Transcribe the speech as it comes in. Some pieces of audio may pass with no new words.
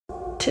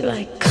till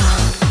I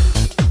come.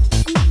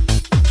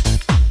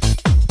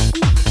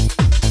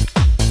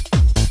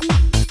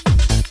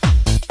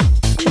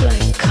 Till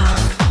I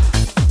come.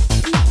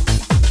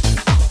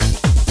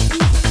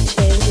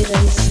 Change it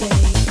and say.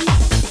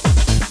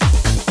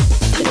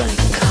 Till I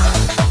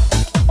come.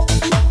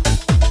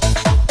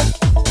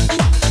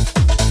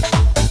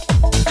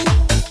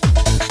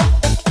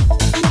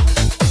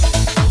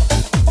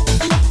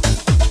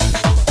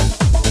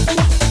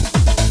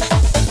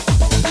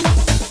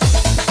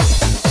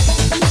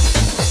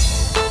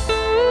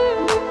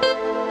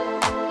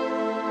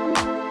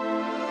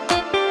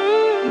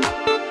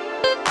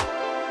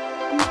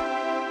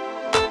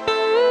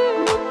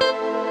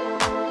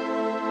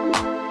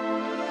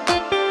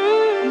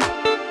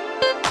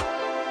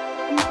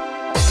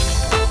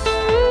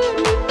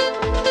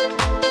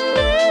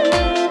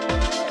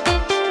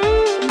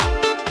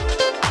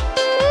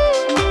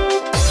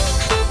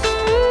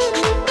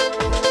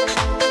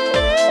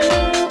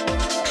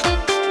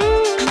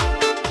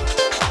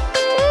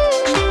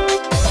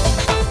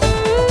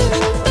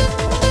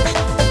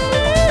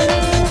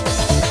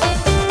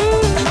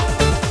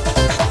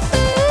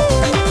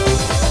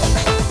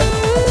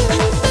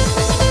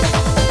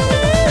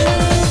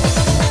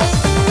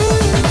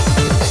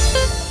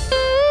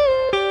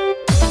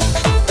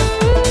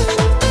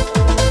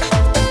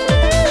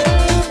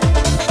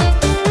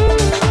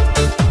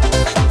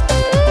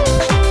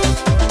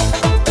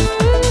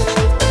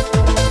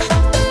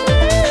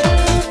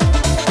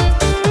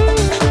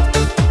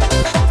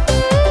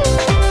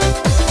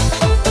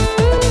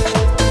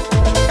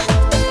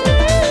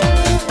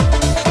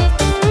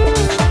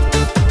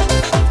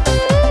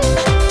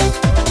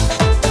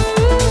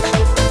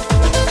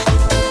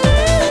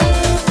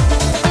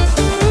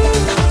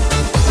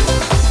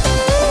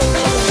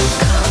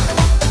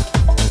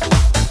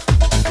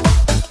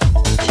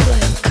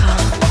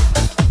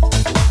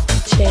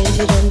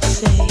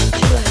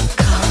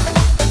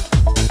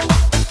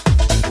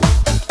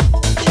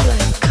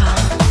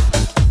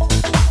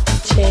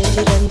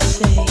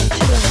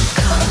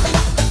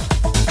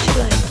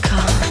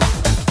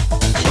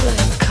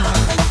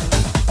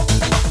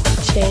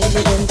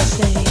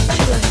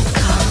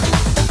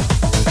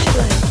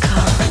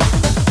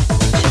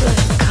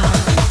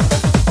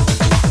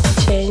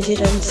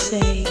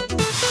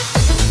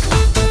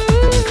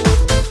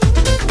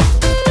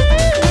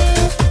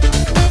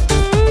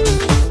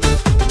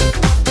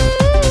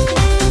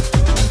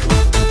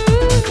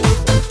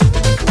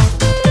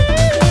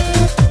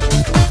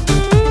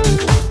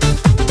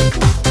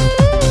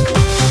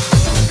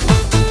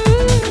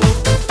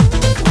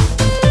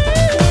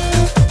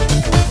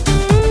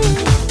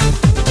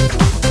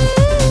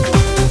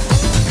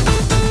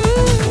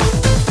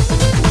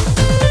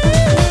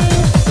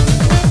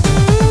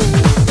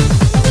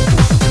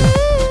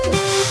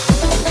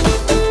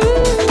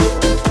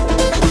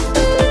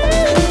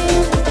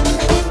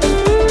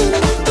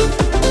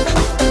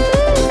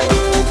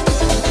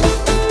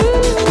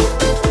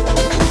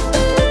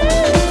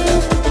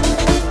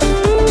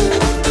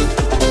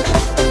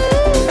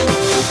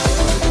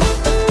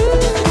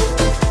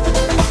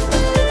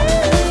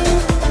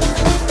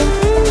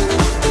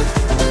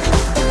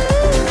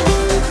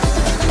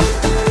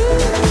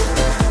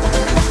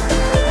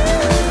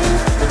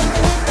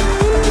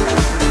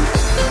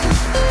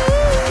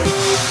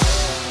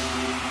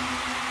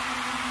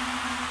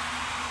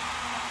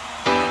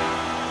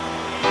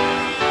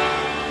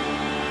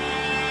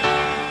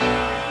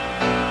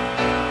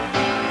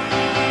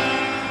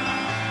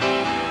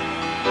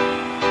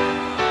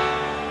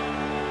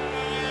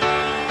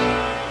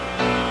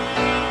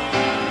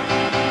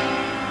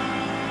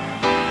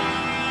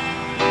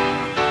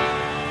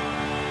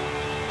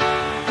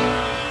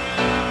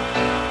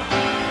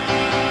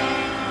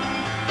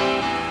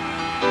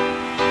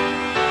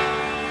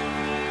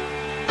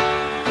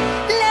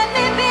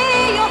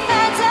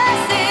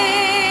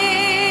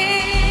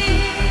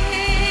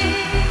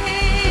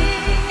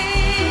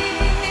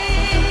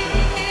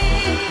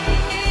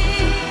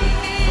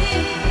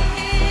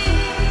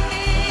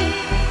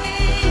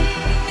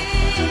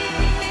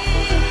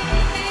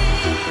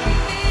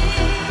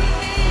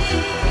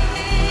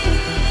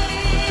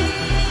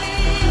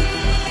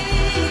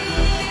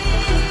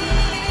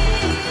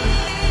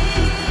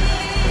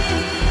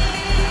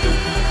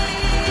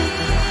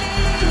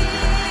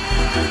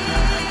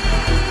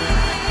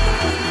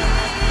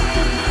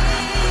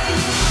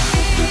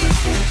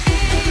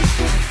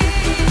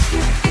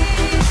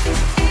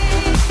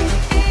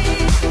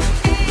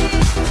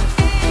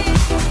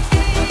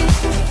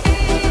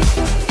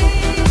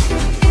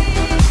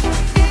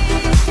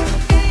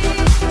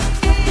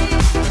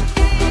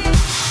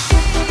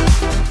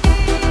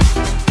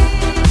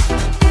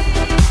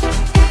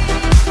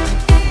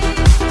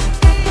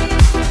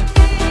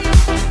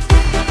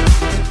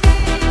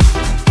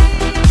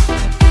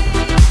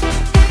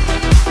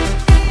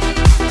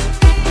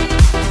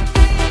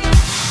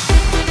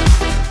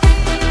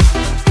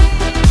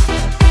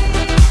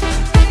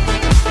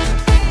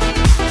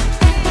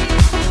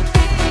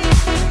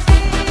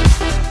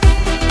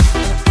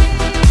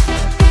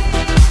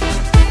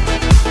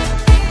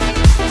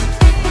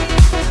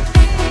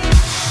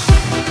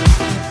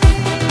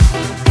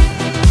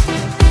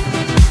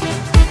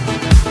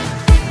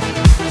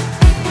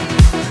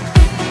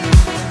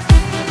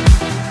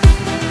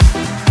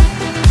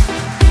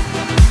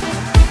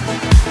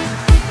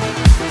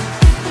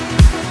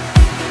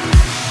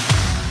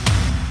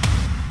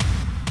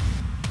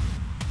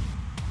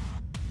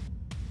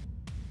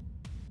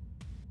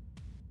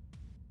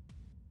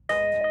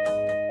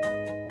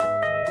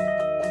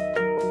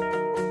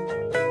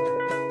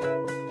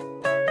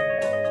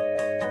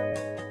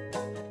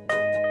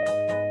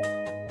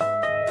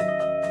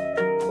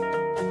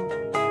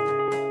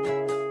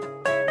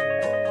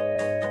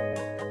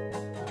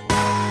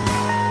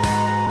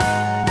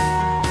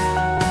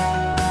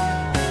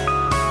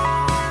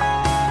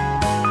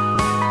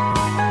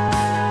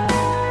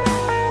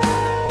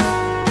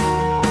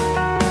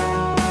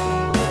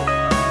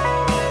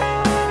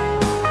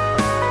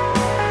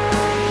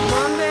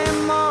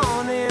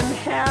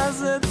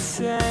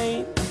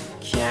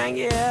 can't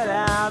get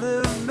out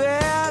of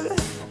bed.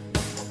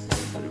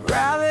 I'd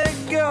rather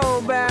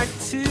go back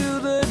to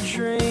the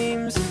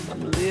dreams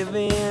I'm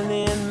living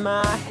in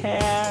my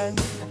head.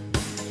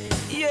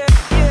 Yeah,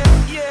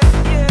 yeah, yeah,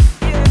 yeah,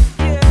 yeah,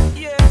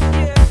 yeah,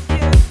 yeah,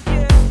 yeah,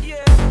 yeah,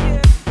 yeah,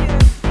 yeah,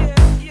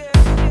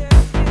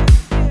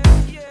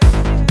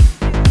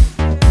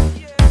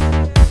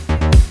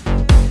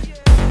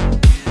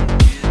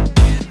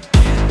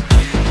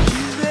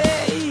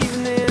 Tuesday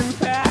evening,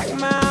 pack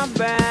my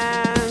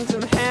bags,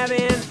 I'm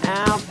heading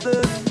out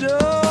the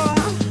door.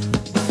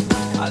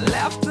 I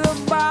left a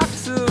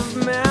box of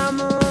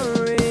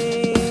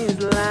memories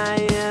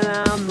lying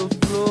on the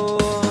floor.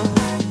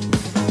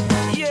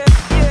 Yeah,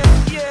 yeah,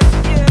 yeah,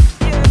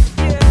 yeah,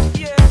 yeah,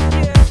 yeah,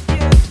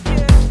 yeah,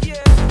 yeah,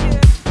 yeah,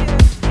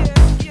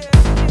 yeah,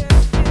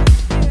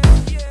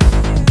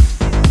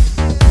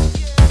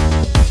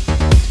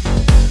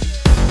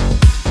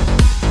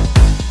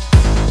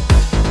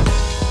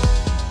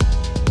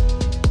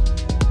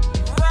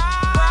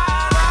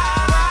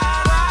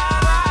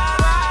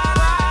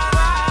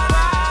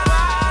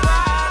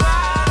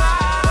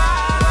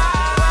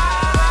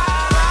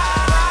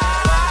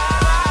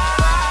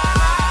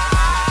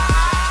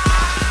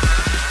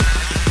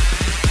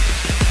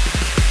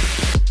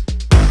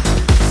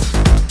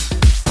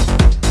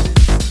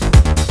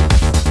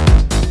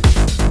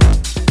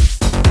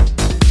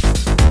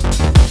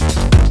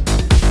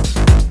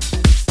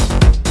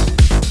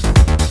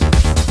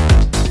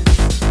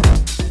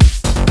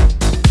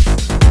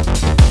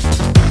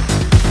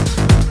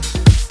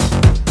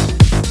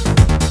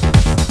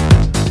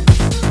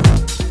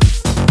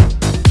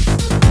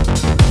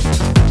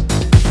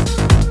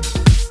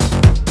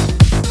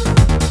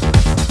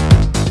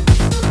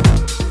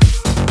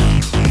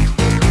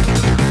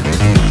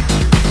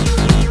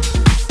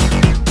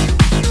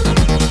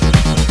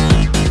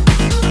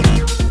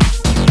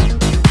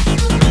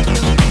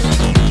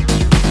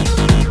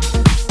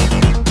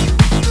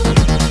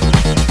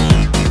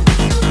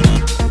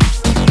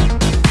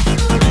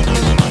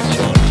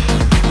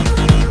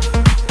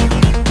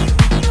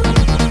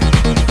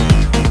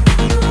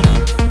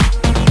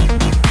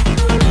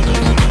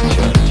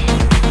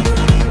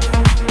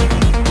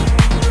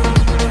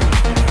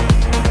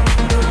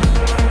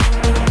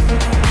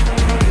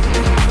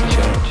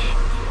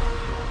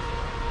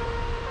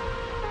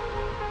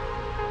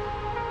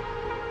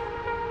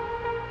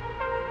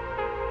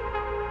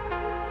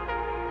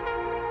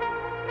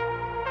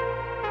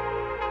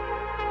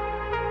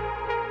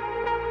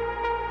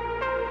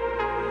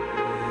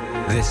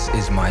 This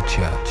is my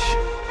church.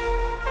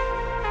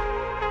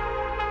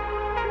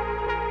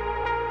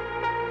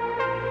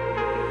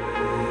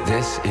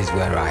 This is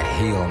where I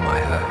heal my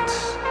hurts.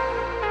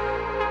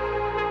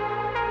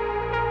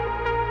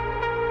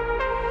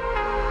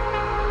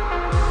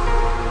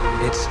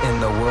 It's in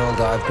the world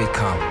I've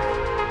become,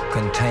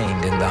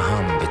 contained in the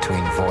hum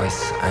between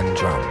voice and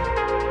drum.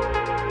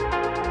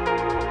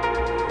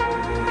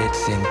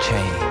 It's in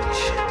change,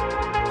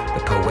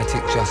 the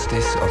poetic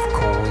justice of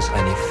cause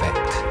and effect.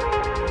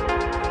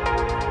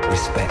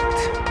 Respect,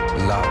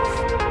 love,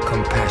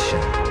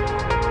 compassion.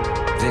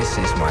 This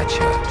is my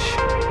church.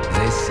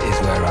 This is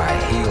where I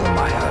heal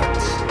my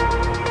hurts.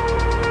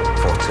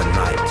 For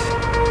tonight,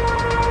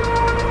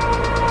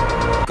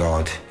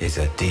 God is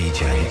a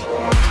DJ.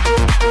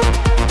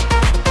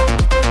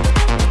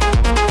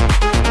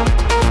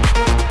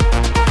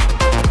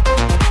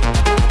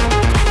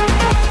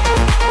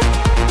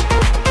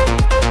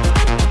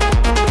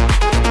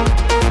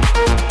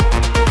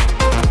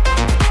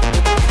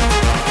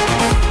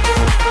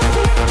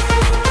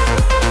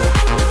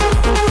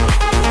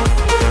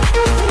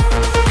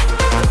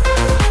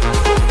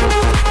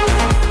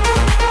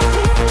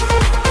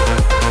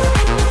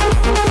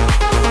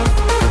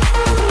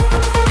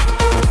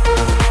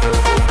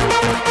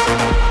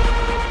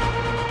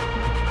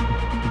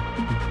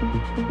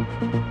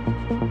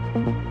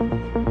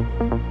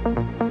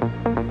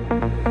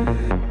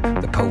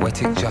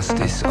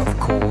 Justice of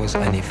cause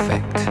and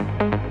effect.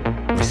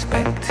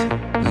 Respect,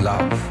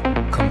 love,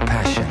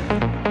 compassion.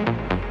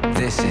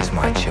 This is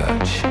my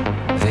church.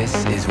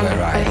 This is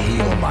where I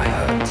heal my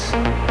hurts.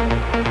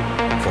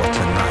 For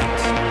tonight,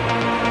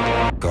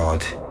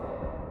 God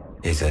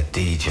is a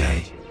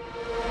DJ.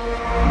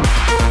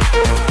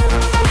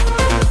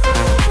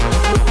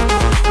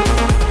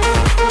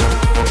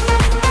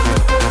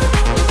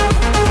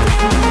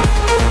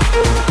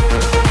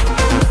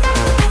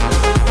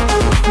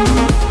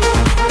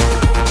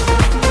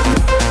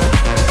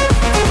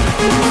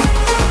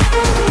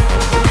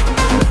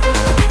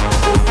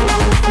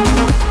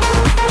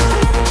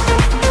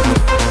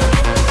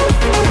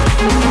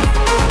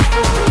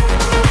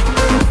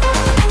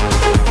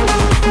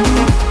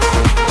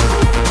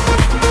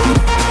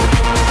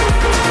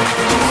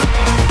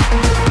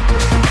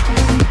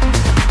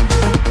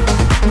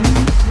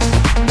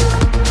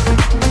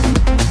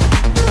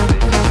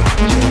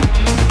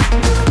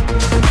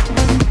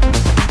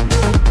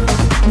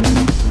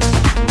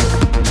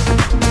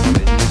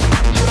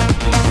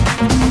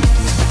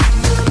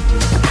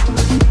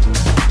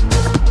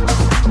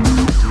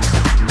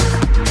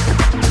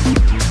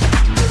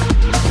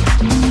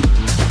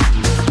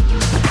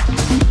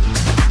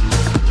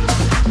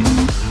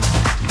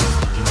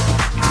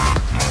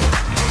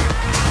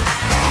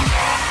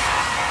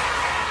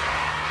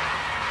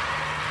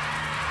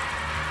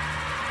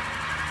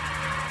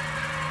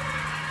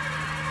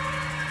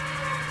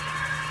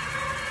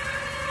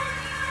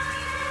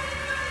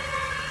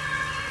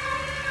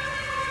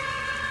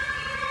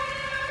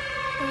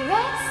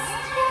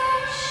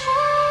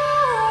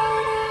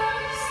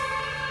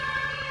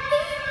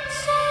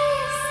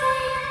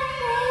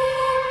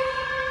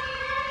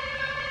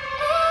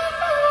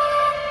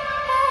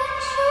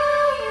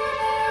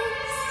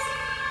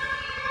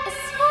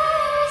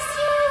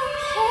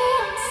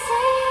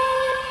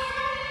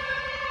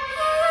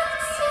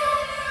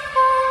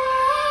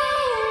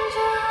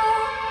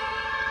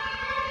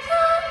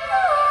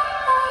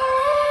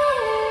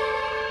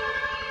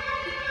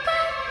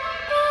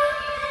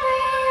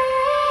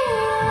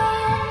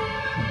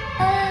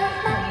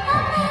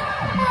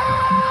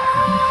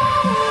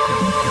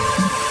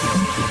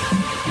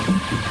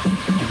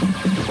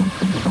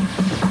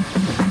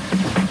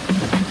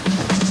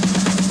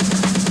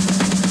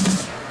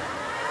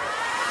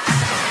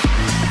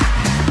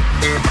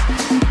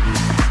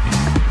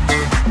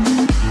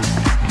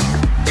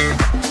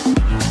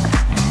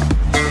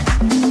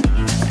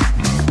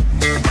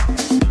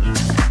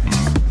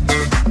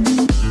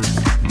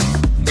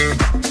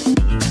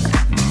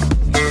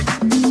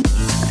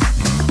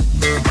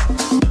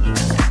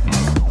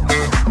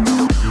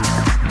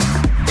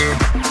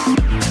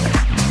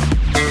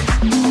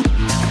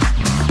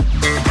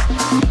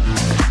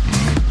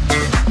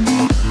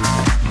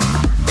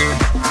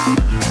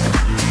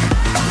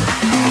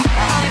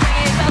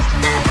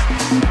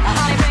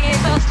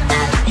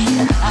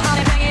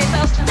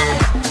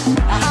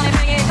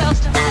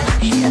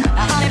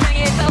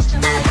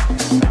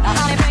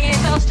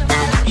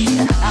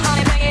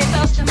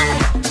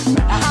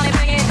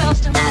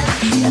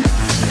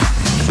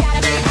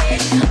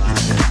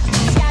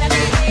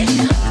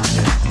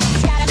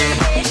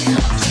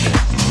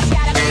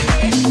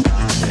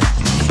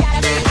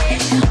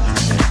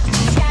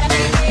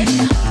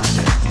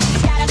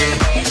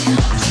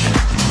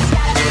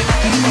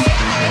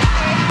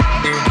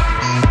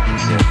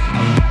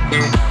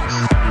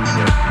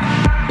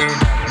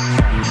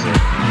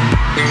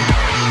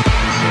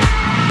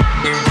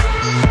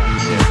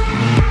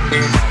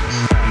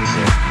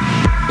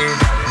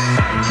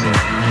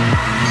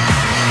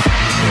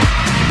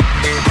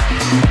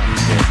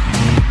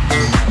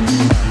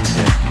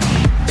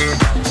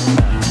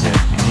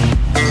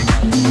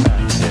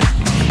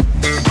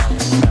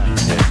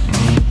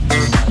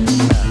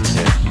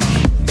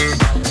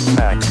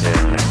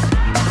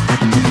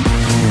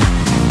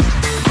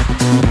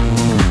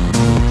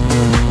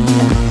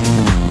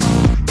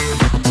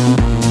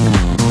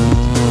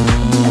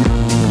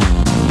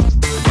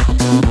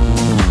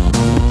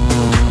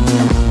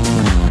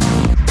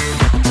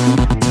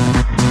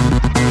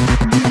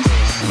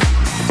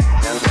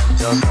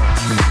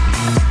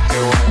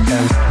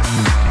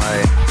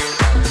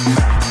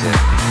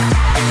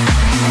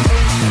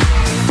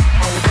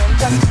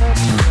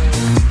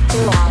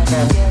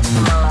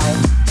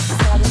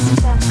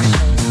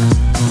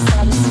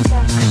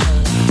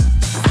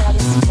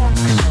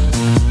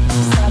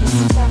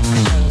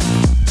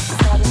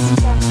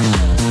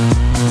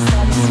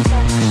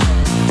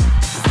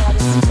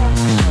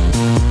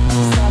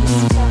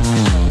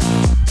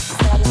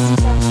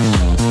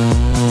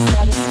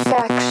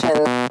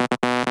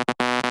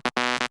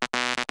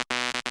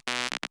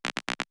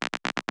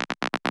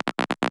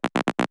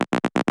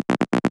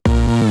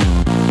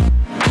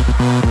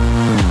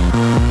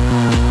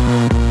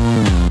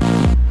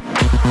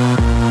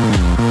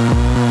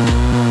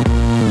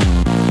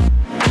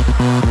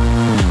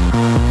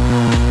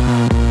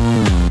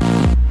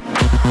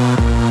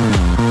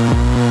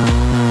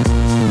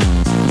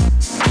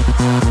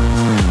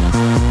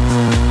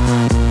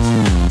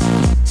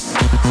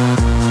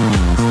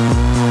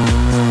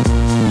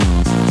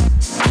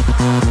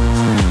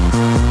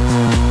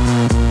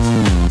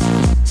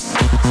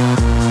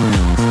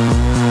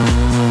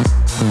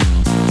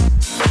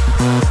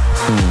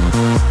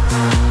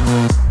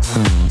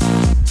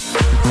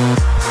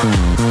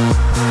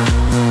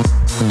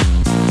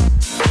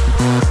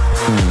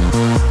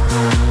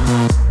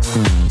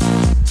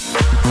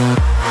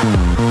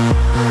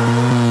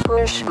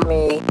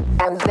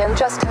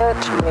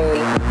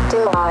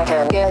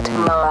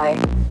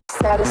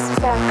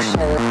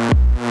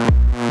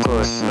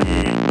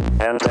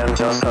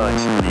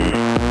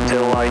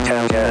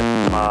 can get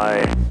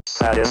my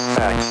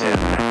satisfaction.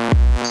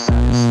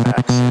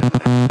 Satisfaction.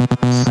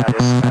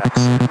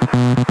 Satisfaction.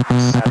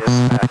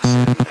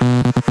 Satisfaction.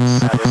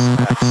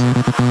 Satisfaction.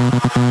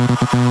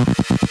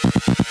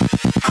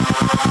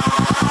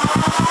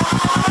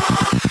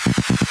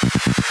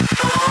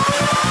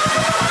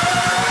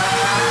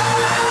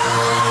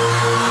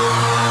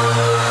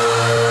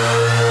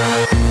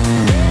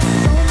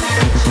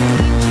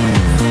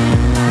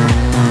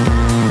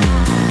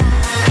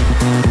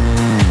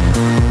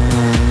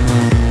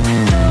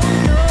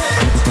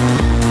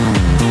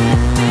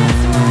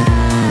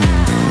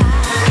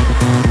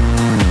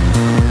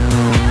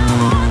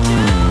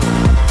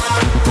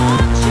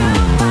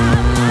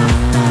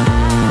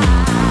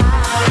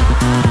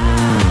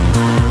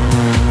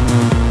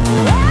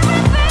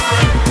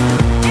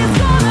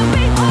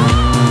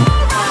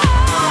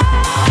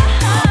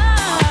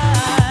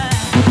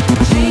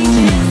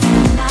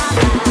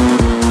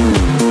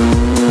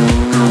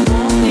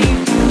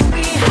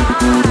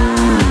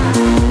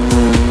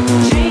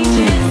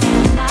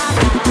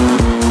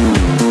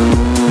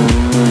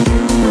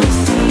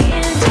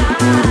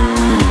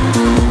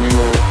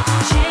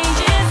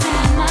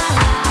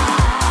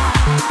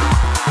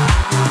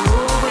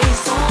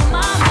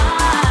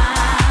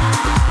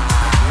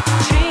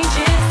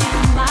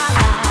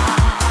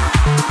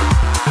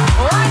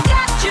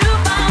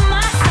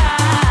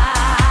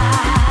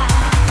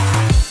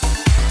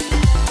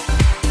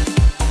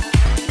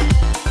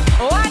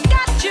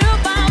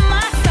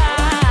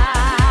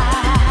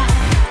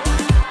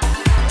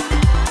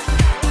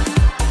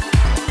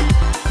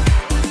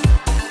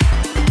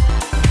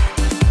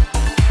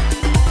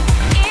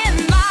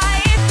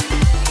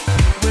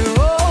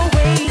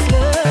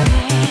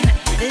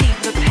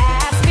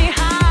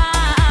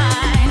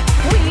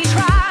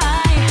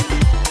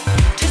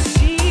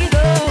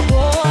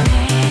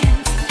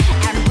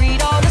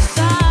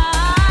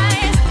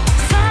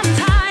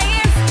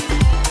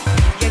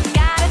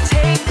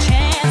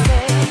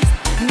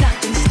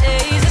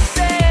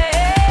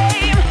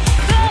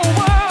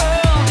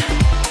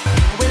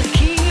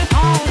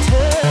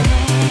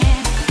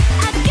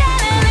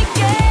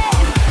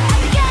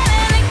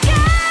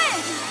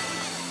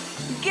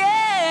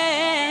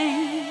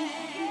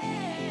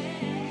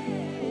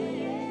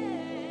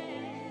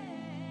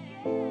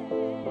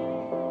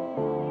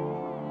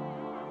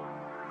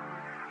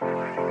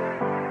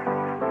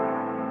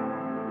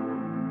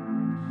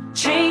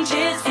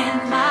 Changes in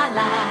my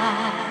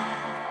life,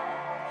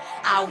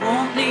 I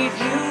won't leave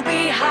you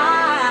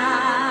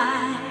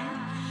behind.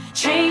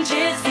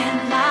 Changes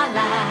in my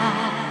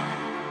life,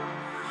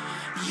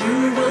 you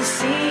will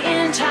see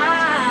in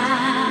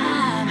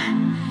time.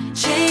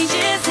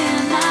 Changes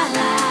in my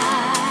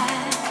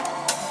life,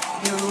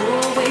 you're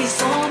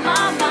always on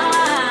my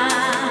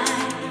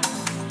mind.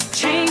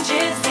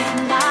 Changes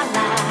in my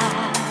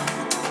life,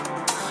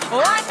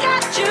 oh, I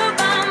got you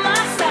by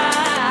my side.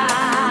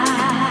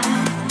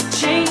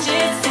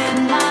 Changes in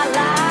my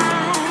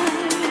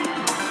life,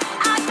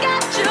 I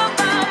got you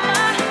by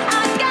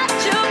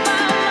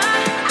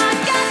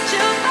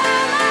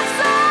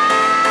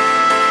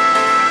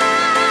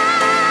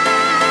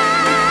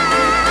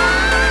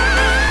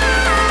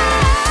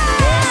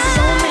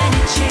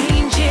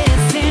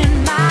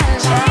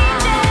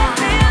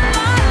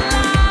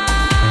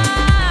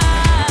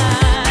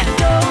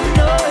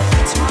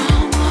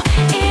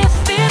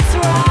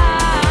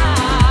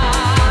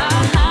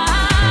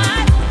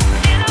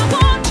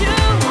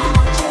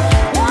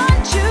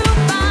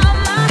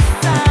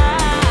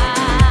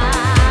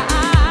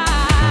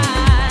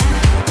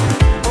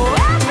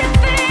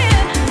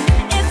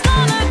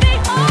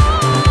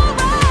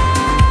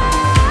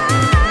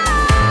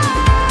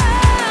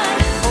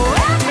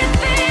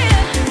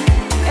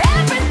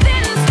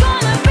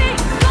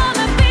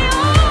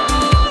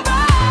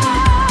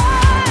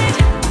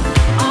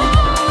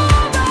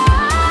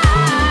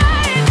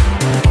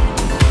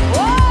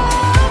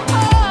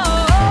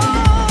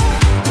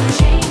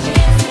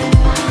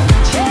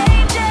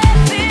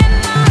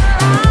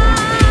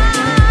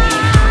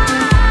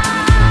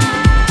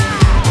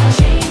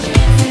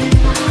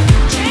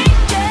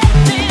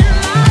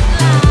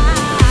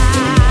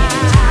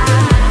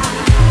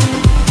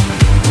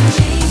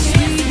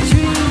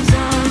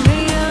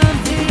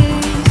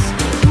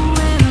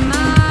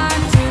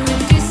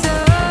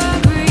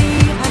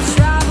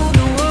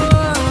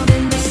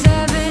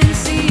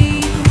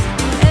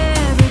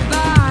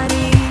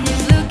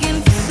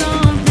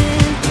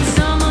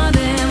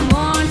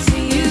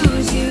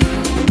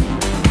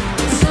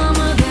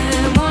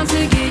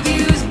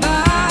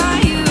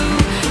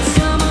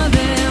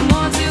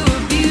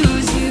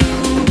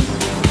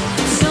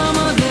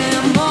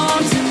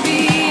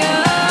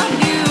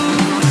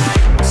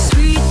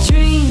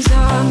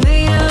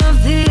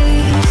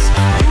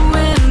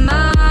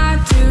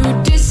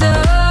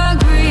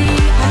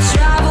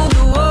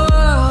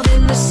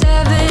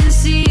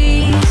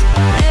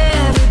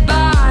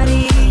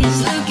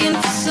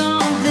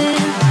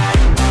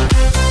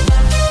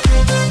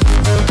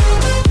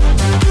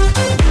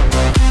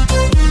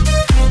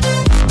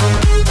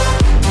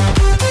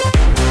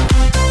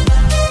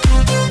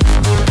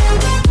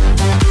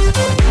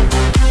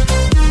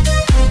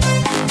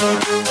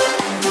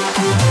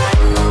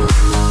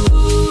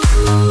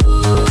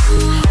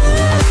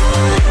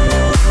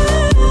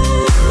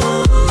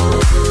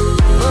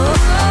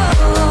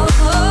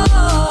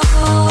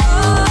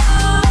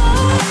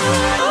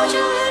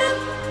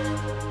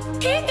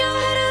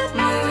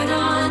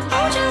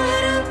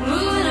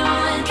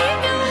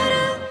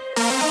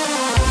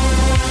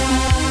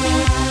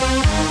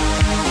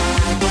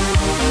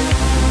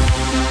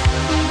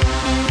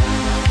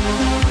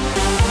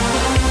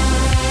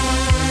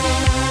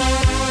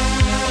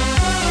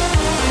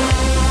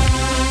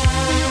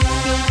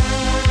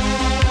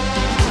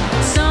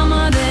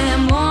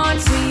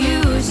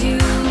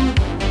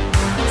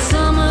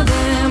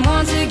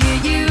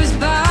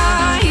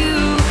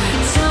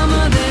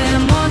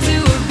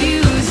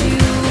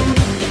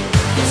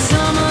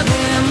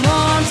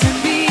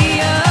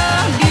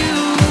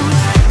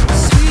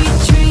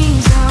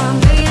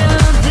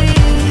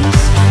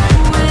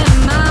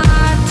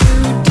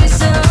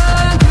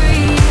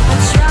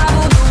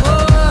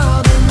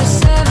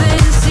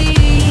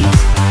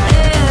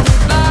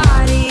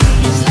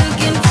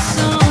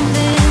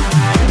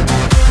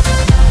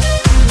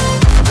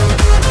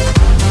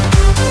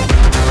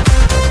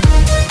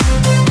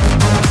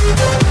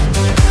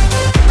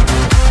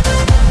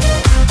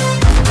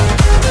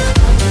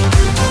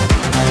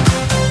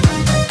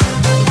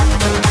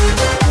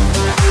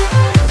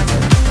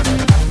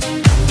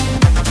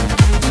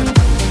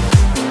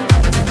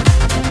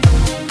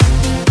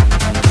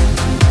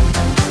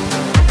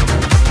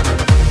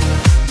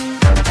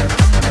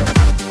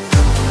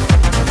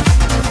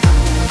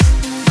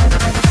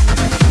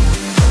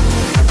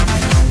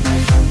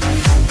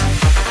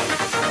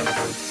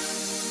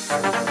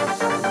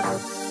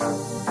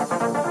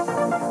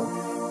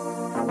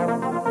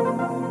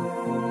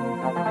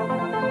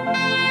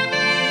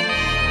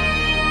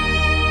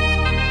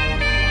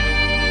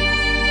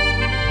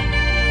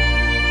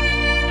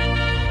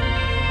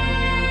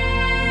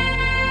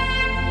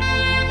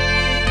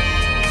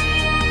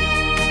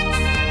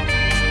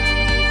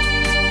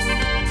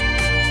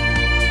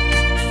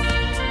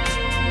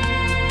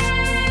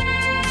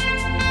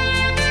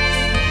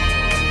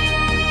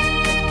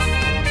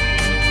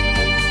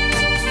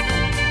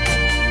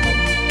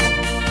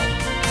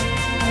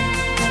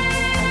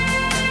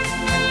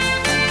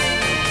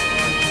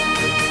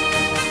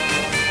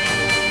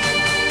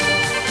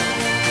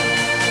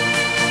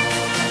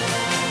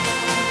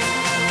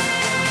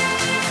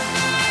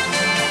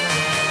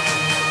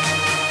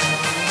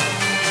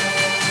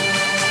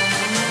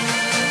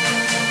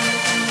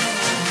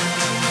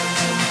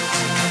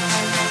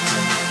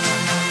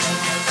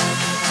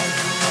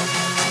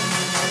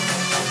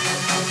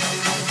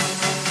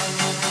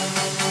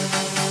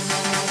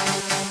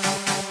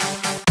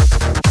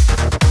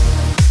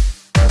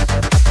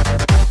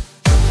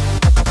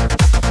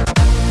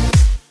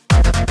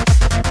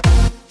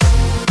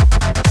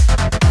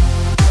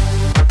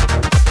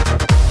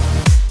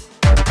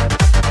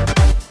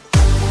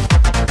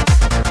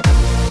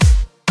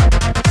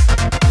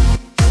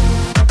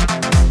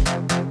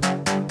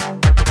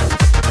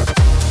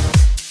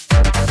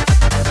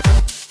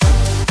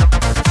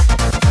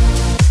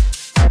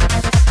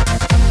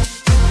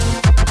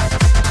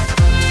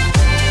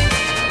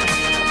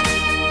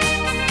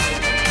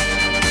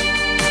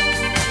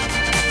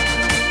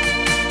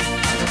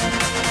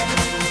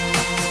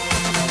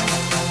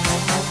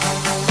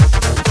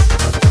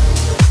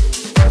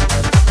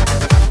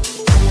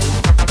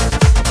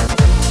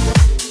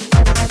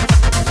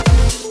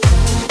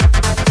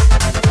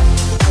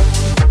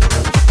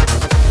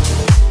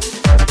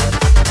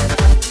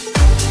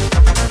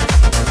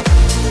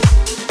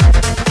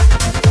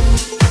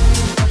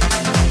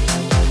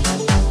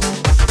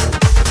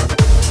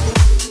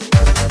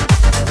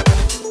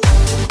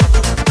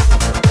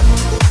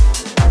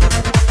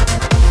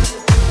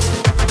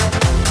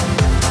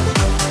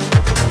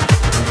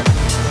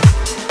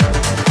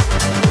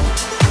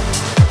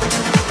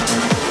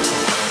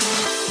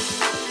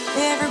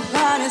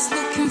Everybody's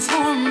looking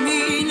for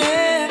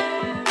meaning.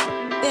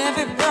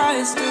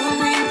 Everybody's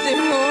doing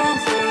their own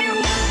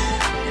thing.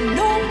 And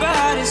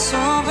nobody's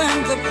solving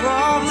the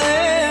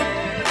problem.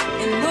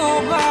 And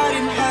nobody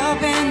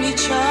helping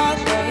each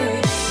other.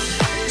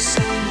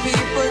 Some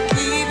people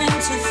give in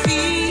to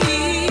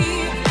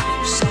fear.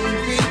 Some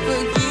people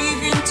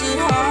give in to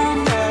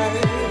hunger.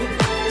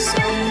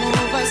 Some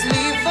of us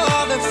live for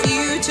the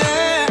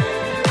future.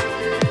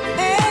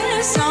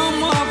 And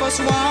some of us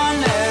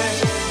wonder.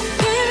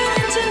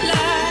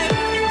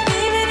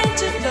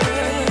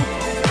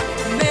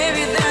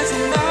 Maybe there's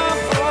enough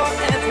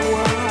for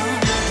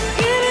everyone.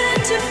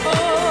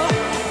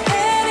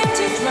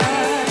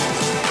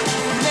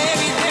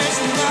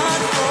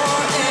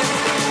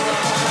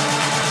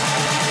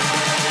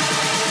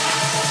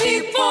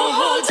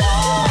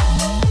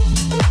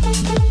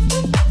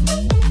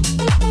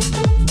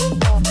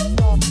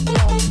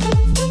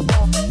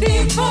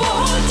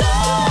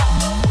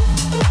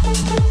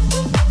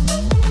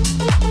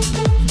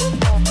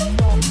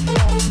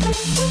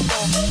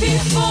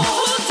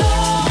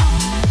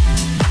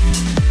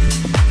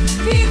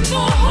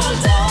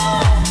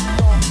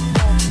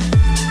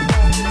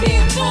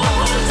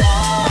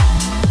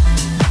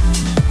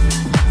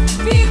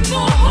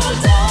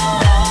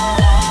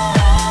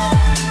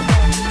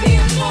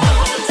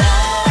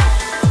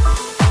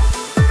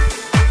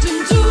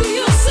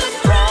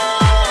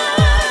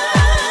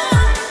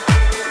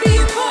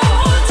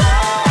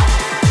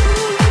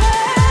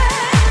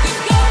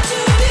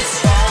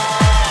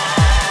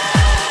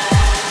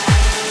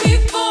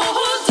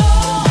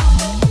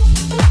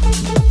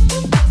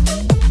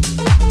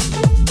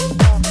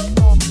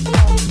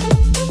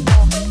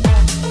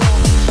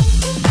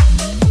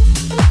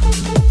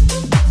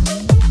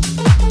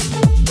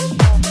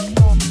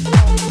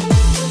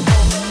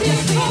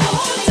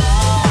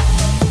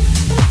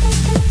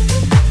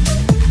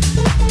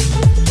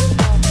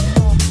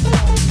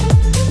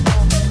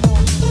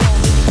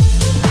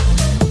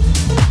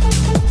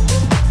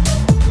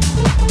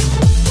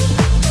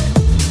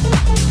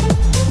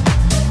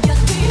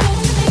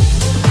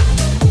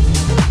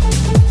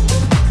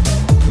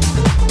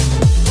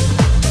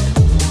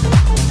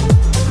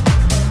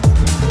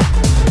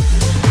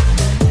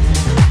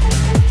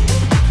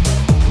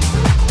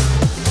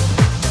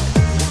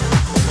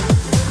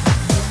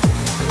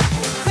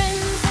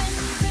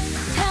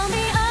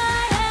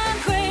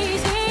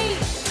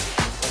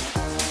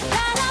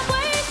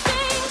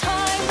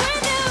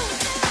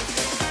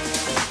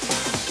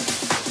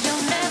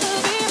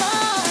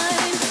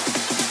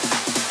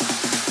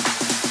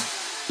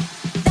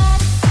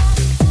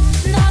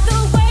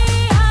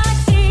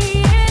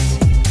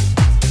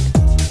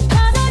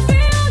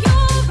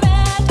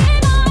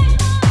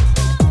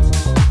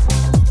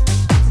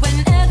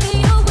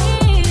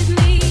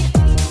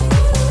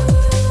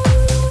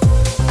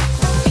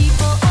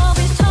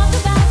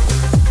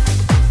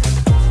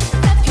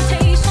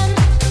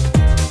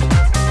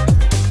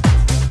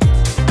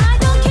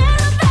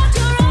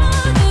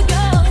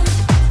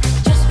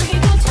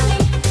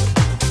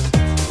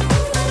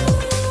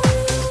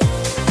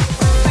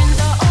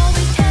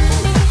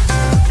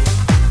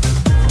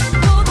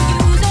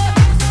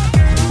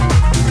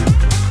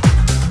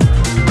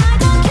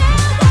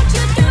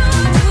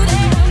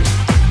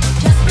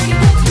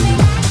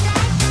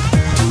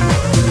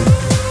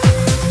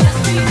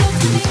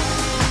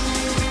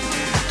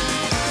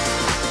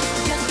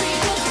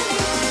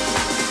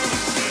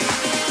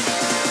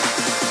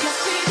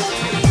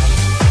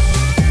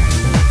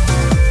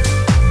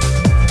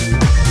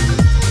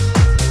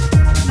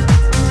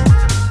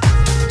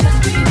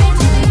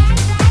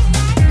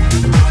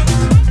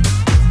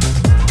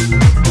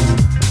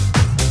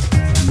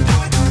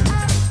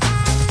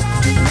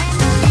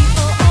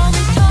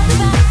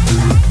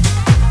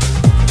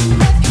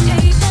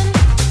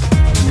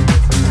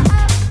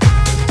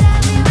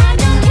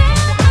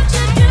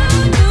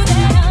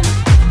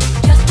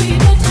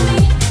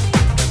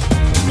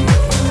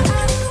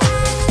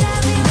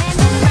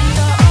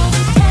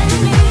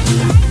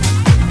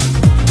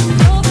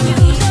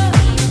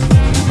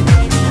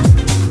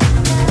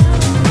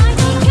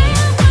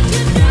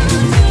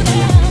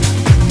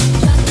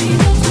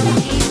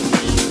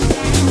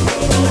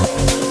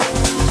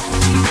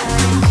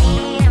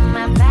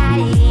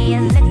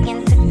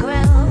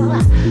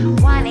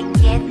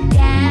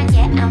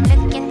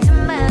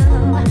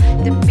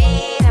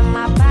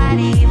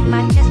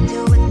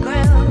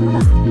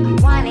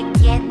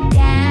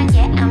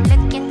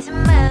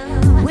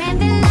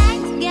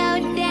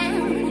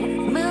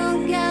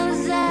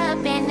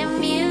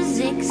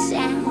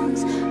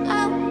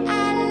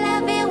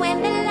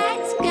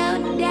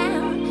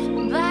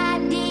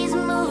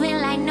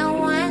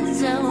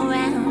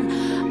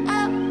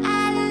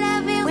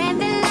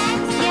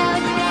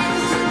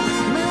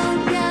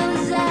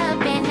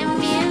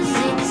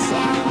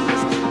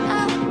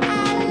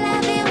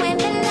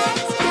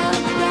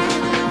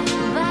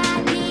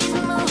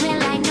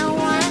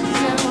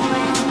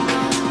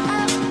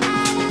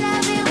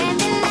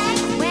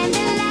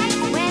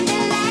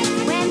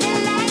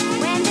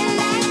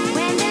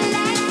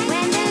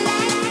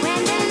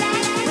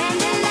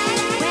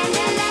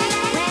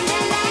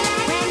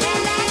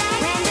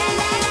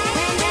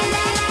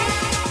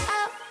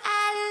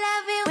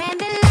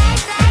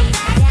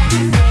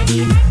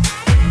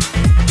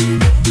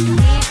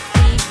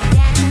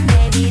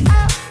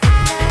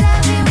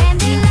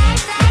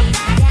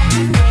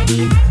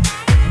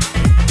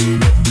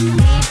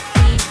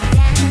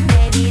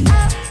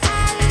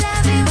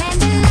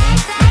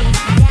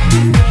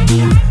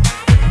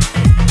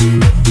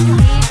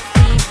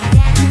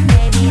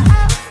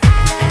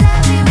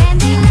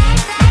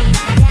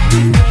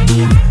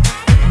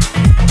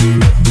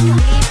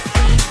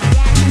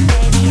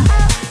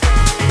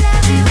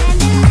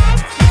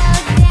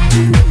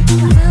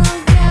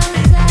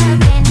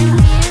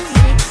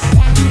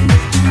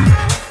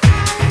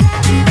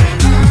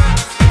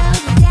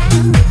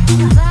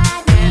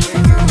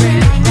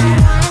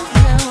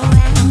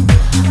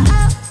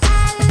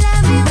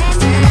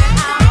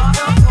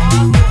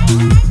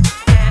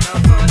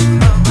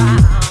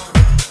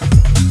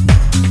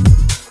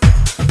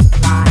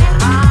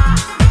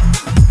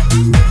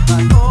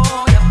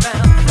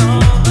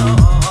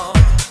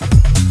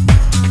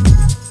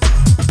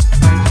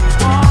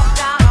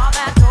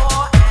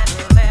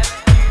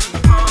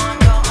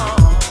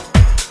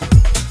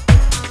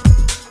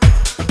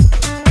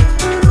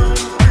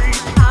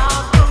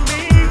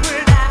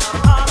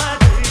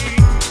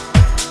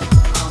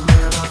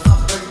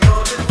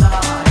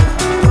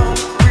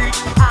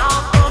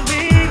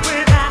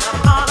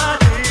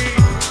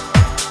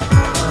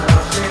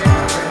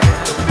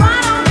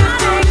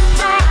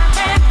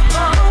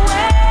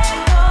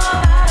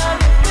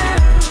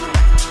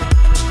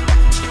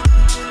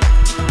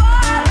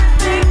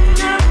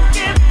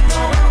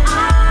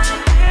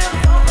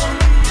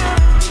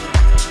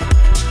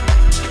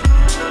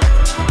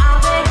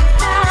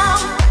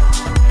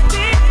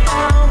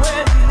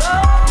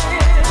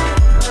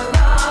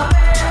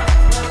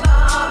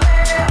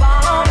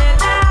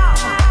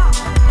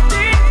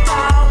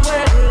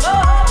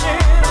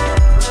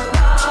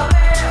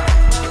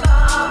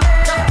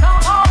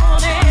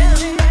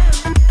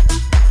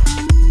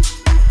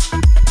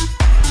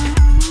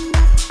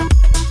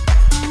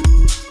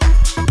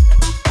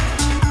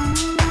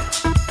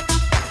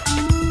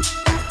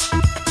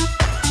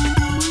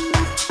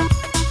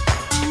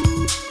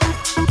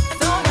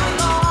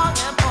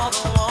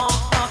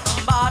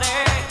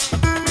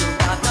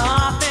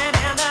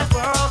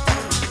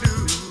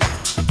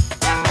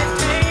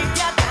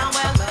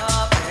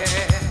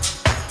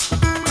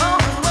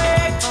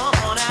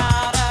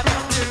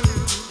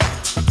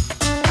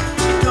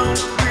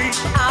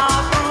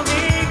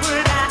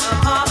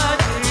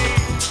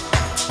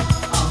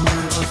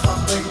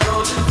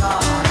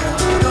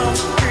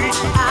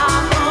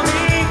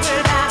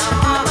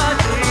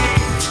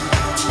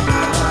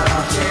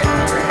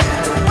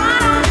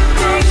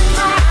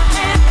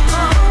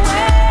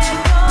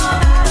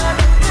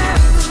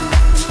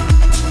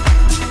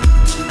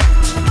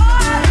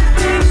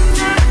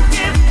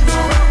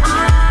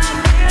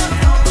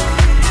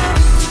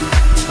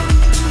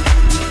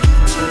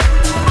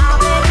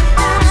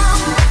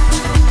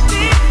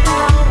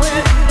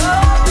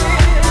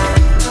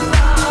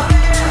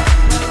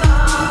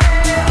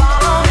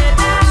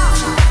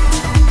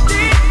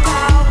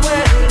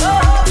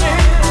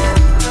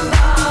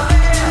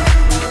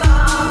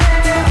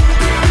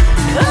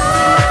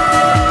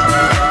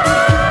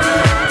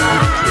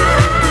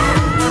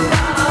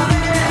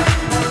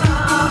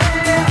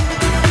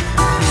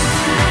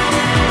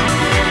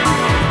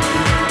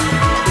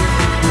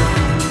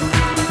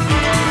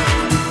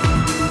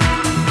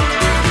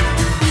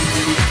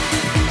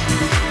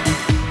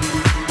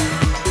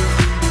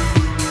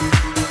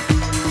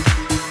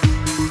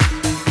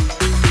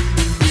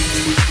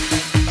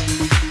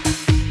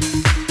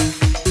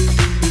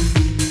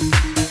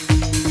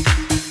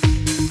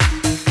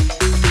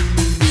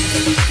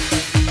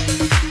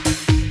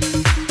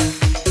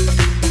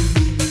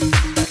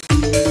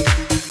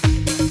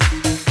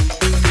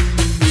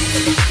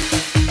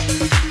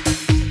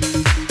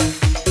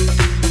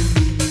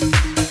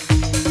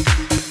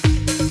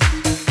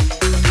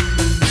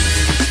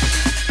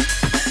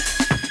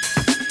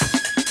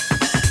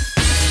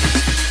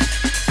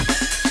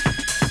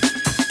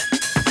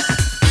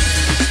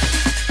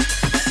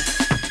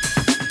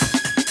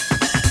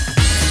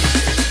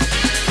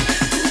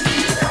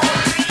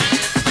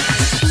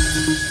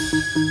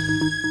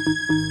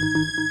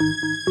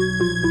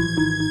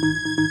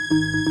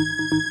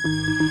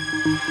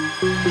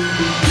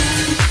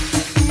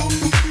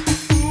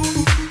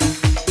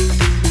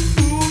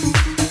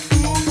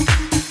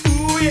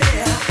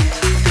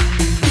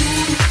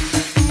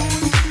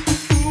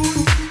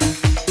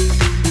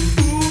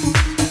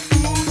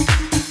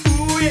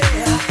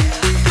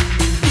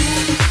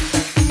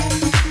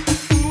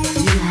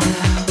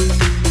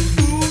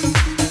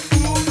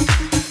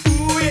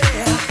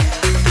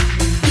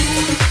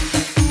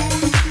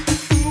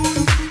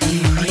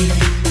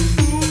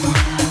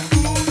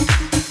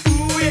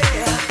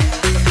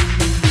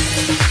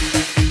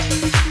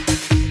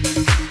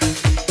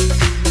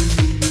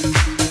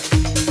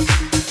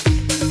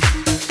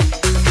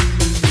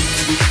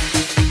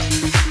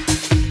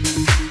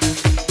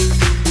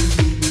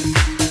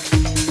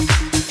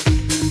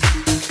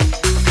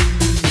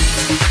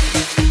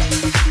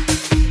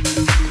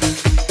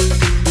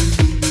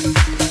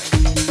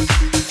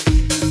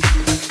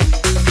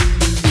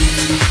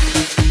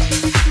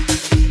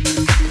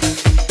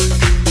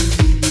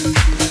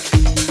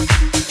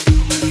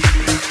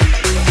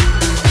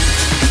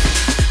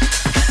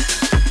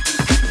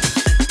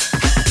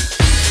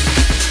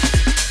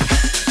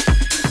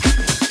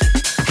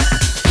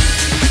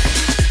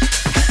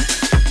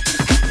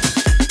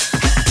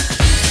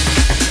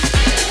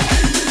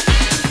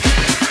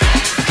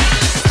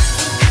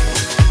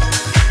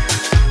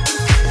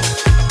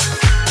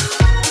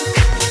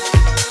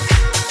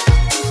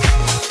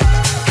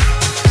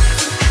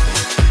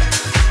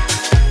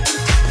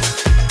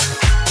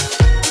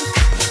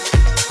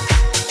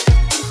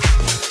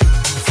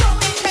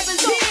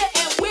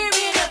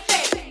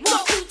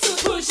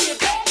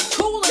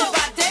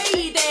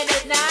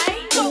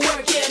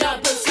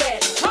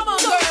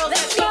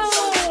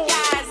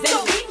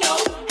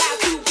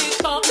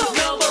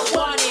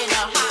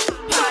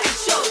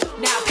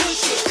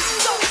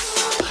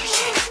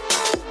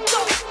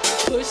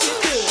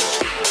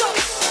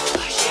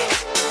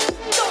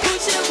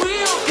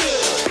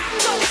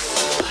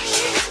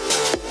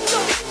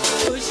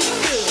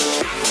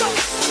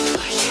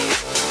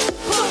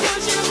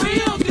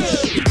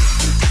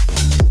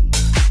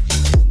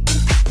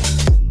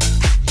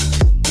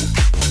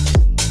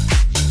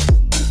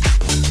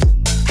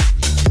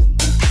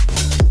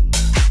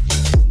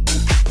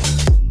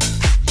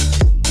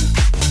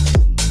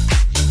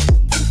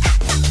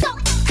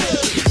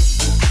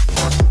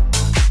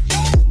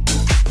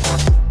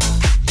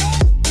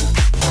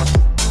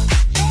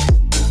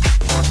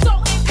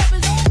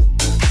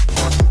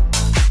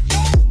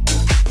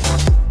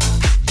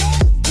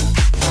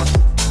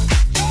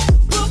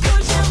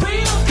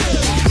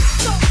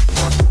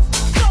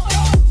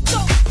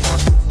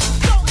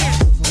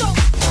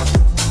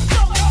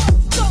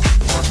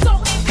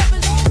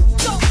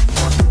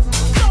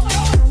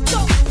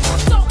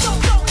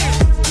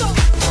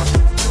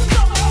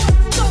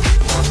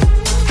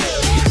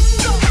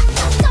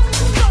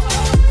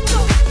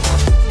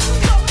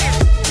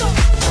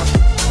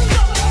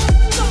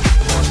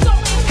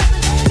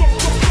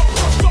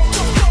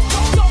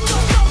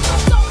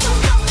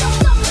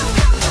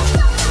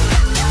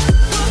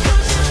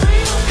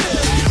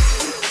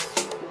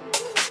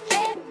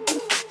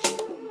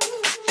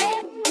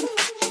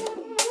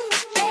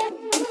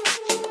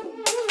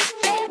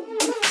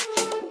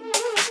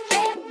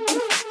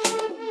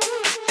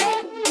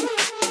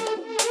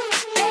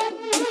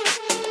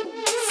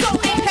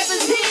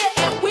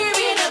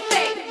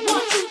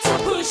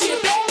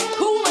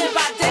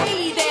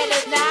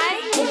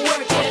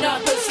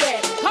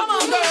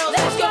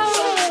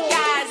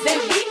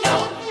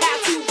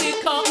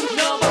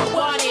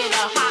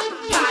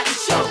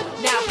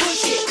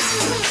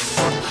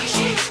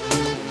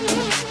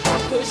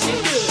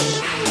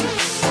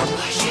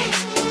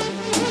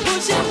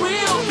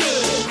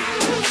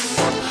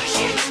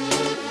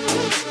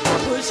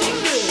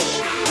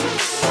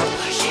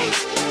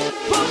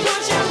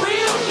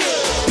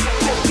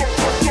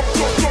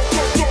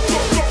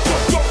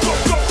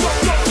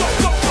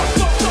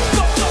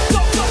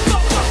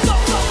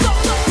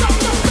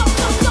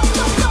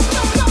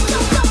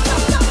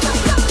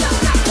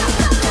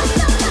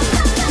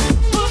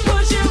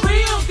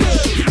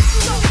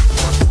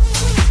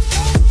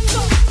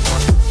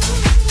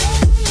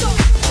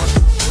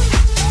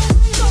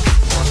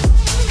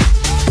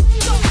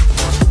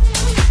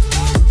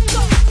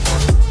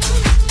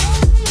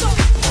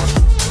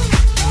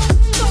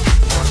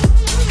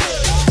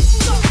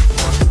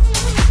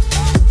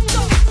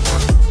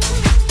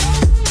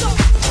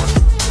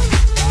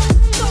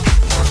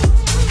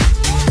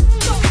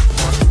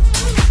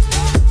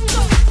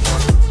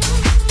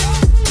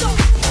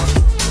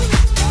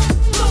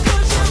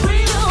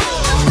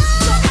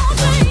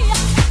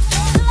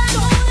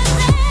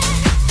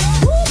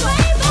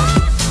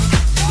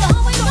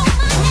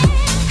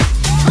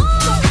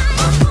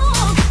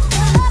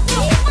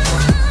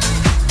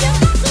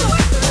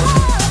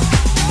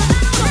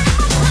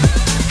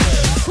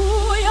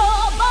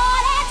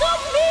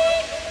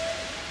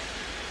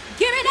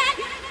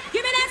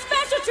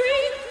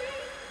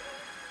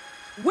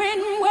 When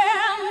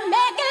we're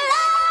making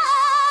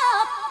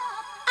love,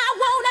 I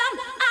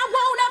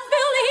wanna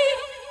feel the heat,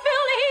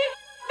 feel the heat,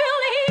 feel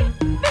the heat,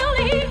 feel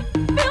the heat,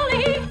 feel the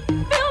heat,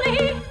 feel the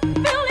heat,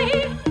 feel the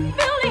heat,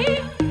 feel the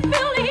heat,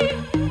 feel the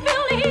heat,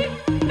 feel the heat,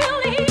 feel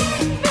the heat,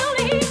 feel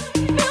the heat,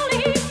 feel the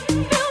heat,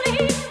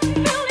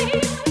 feel the heat, feel the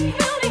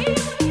heat, feel the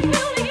heat,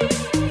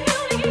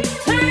 feel the heat,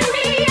 turn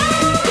me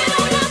on, get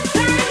on up,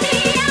 turn me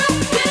on,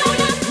 get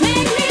on up,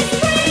 make me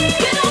scream,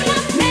 get on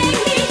up, make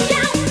me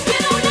shout,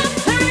 get on up,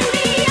 turn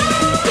me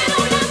on, get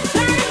on up,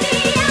 turn me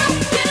on,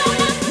 get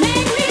on up,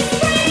 make me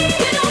scream,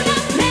 get on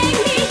up, make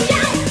me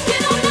shout,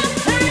 get on up,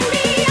 turn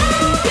me on,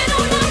 get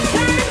on up,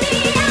 turn me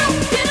on,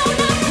 get on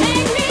up,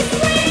 make me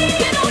scream,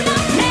 get on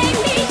up, make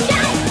me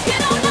shout,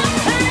 get on up,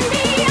 turn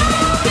me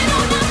on, get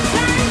on up,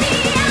 turn me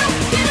on,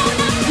 get on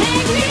up,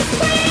 make me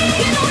scream,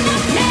 get on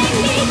up, make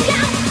me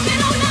shout,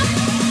 get on up,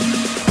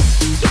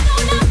 get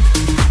on up,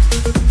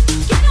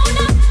 get on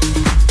up,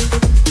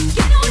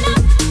 get on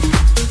up,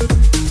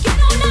 get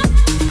on up,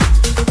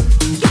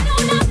 get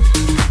on up,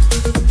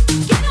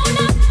 get on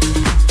up,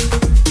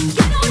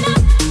 get on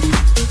up.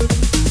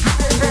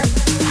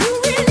 You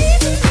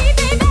release me,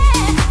 baby.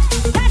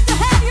 Got to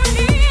have you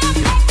near.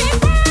 Make me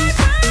burn,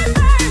 burn,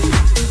 burn.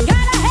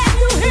 Gotta have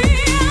you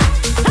here.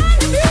 Turn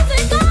the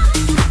music on.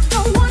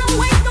 Don't wanna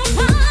waste no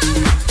time.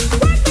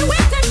 Work me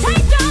with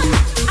temptation.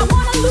 I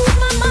wanna lose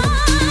my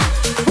mind.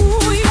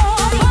 Ooh, your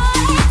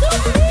body to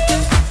me.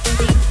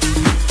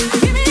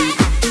 Give me that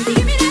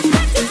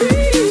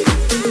ecstasy.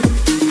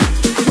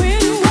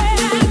 When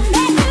we're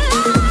making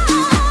love,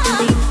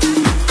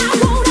 I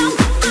wanna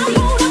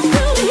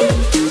feel the heat,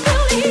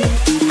 feel the heat,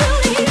 feel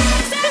the heat.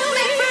 Set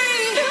me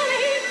free,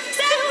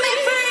 set me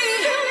free,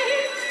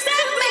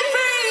 set me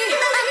free.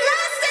 I'm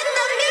lost in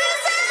the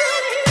music.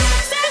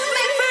 Set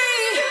me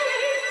free,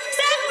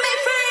 set me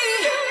free,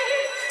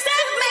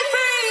 set me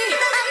free.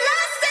 I'm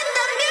lost in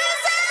the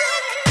music.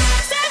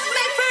 Set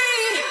me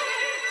free,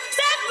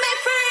 set me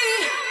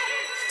free,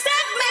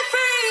 set me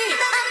free.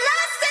 I'm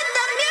lost in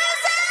the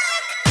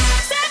music.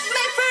 Set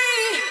me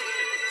free,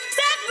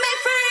 set me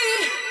free,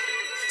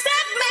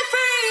 set me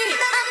free.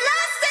 I'm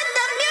lost in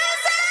the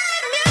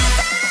music,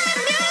 music,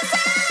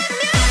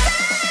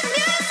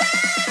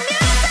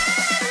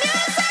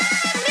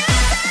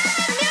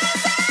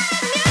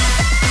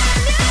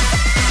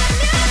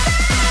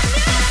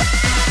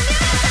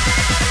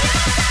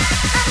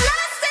 I'm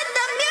lost in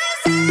the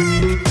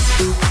music.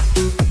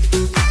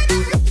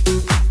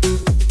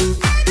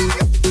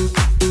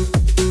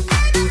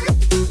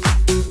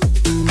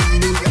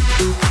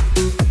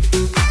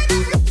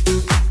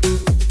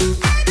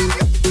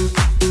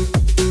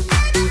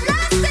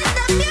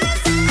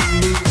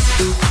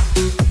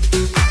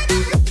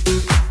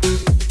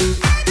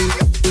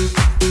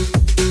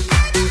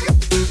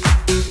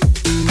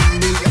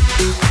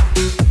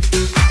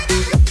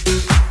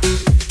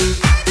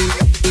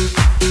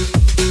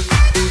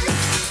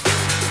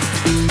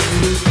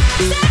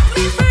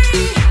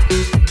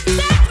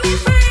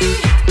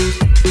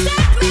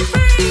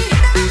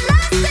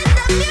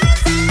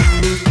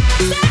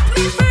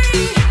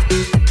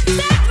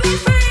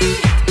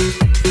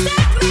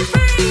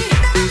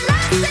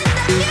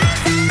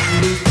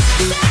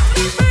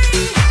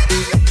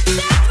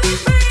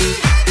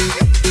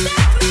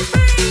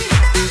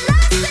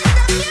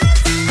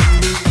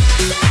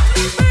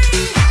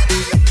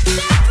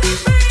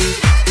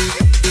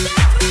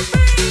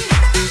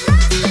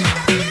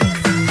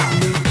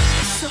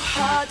 So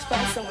hard to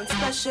find someone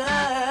special.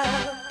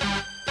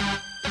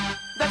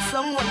 That's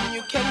someone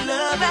you can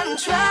love and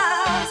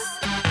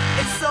trust.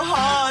 It's so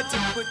hard to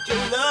put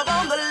your love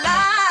on the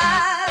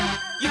line.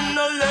 You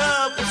know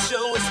love will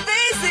show its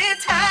face in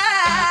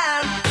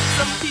time.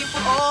 Some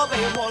people all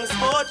they want is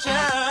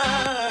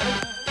fortune.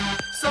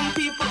 Some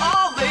people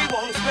all they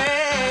want is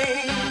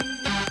fame.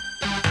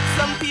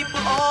 Some people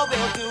all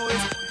they'll do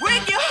is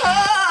break your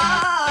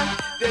heart.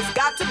 There's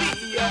got to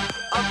be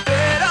a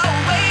better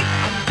way.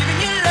 I'm giving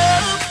you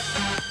love.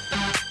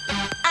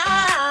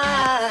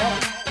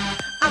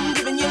 I'm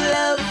giving you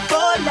love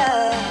for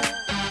love.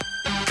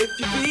 If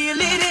you feel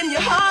it in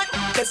your heart,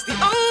 that's the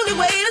only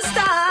way to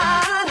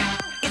start.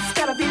 It's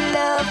gotta be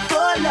love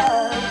for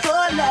love,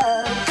 for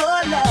love,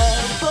 for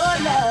love, for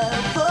love,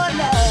 for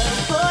love,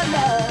 for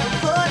love,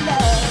 for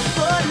love,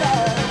 for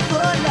love,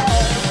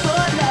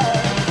 for love,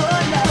 for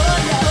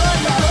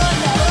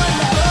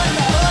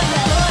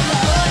love,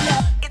 for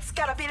love. It's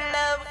gotta be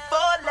love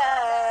for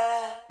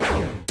love.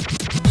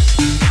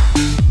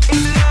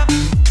 It's love.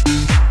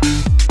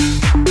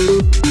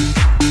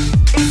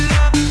 It's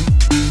love.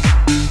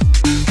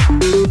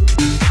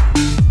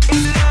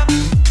 It's love.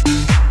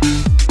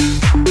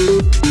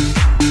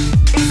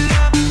 It's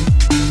love.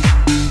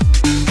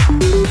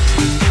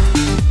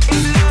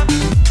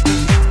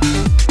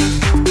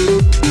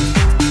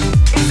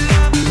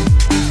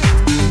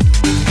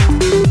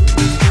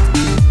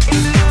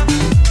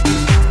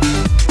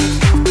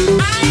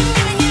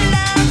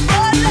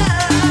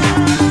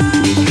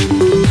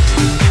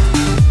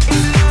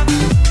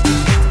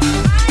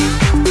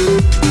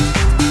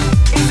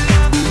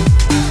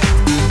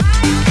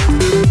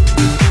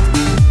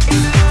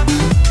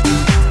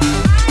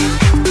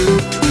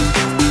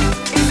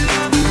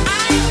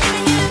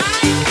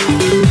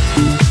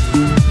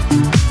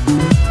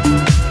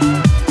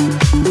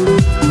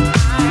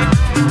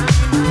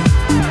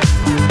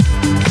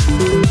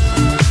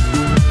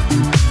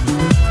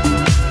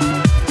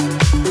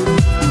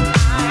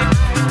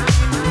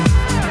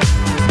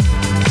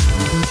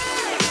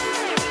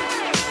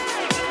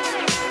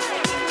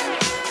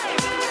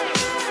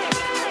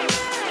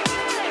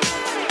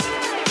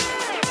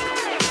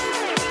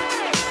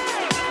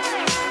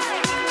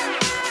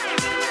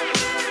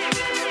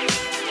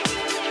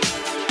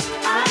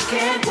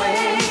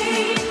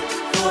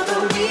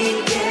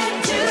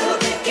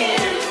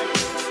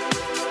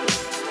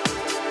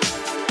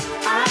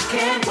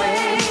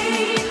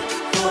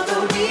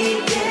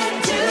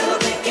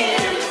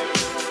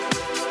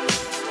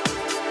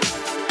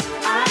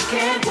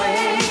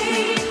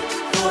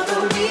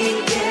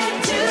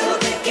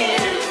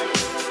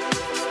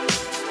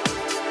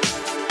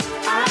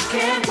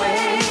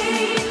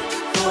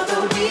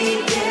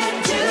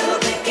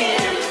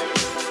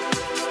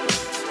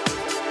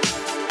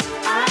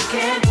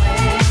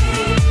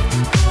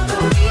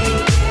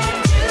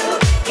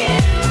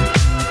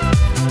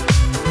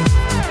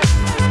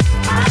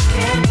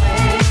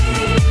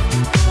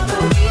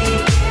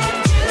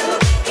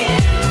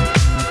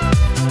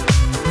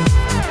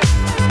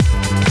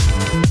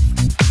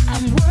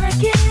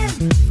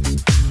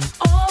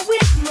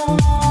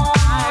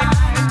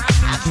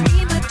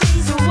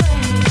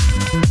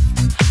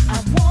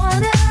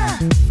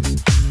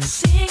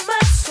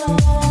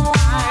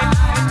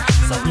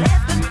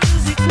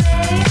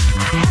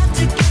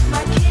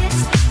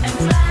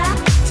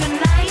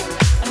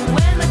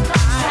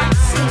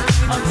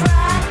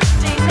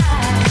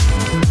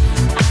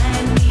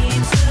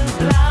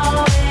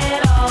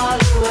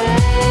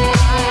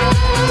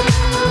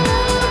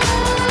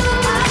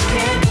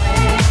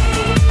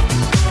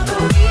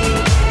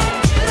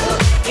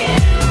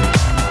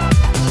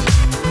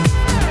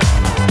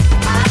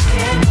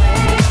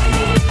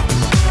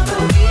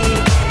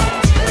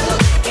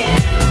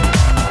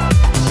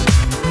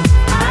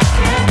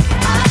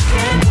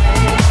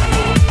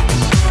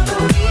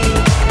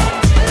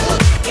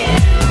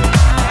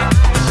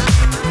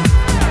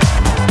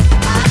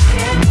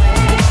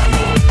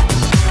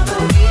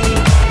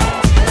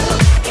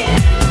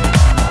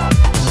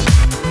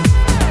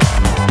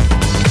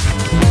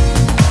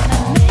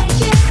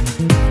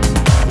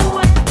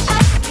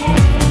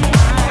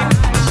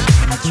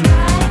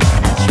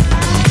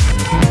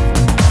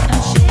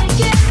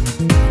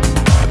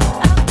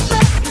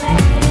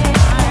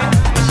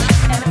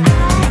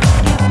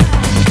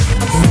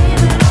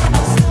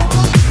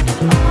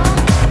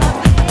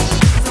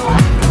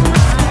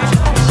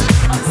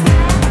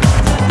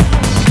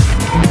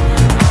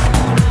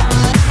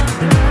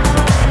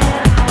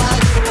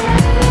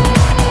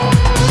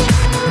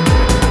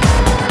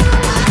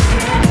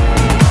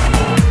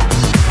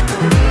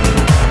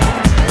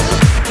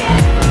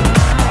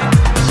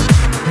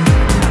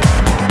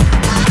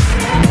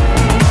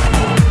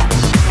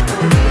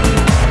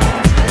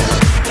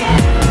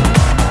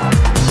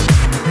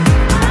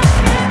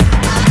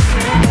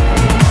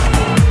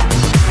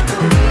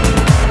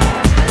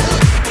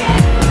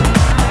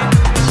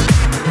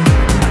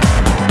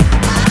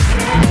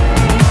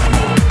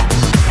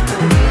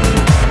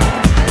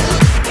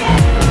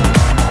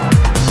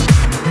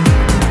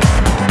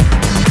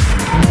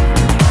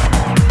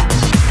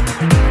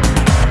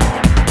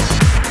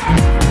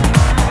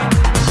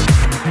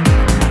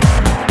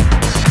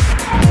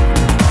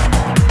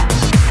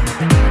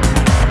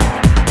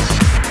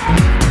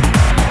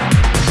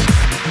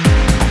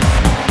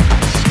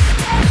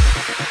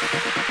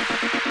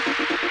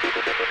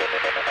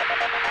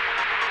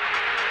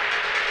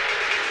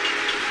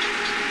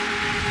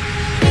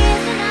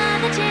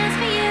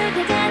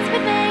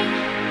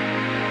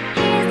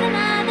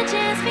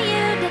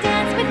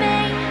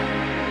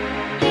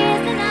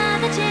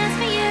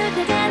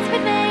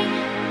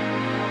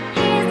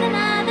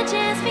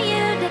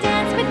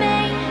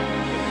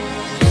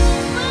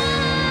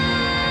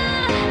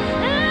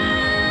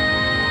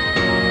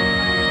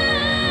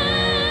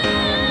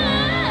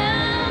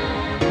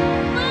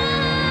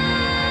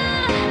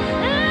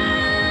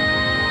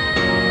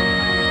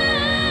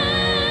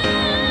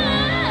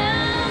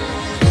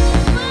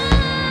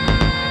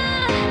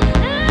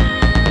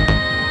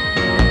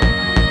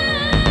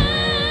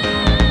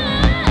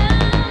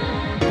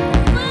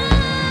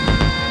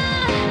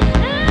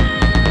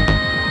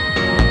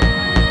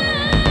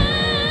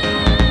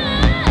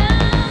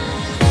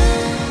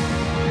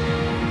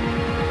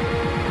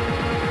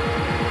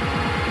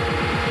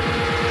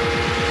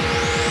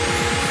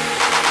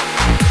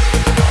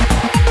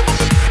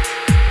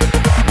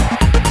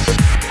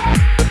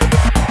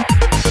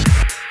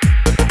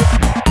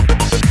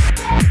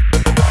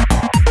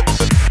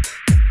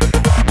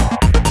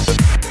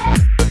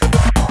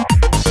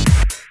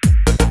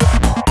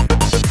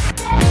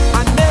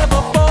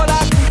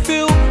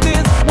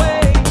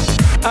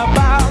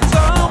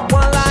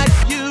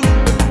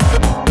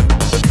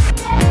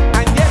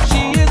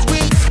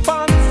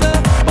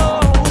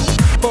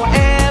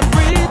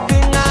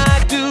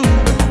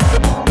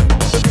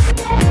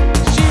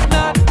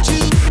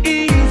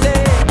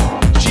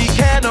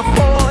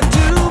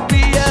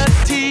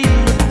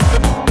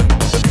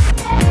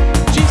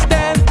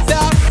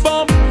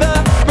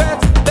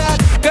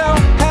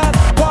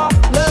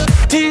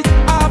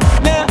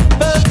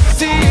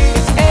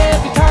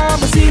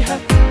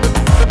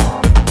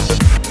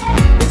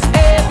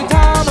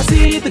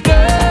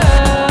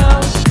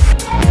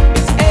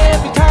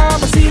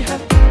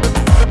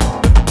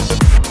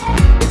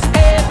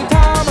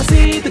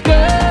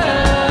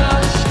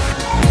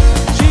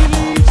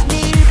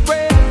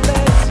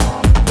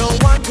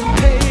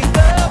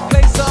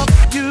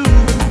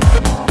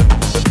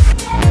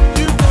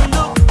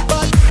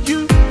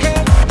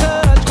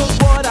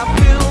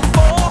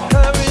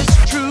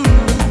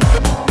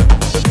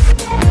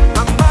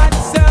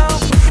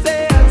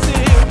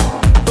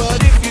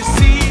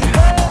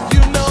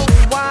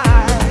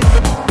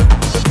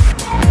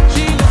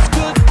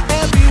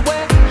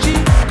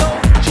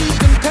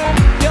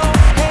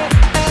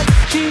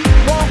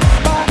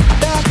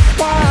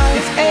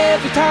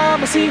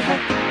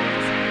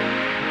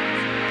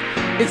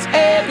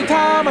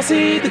 I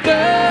see the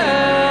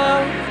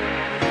girl.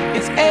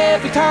 It's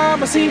every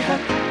time I see her.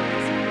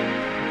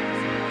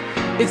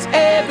 It's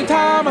every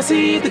time I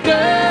see the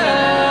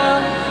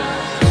girl.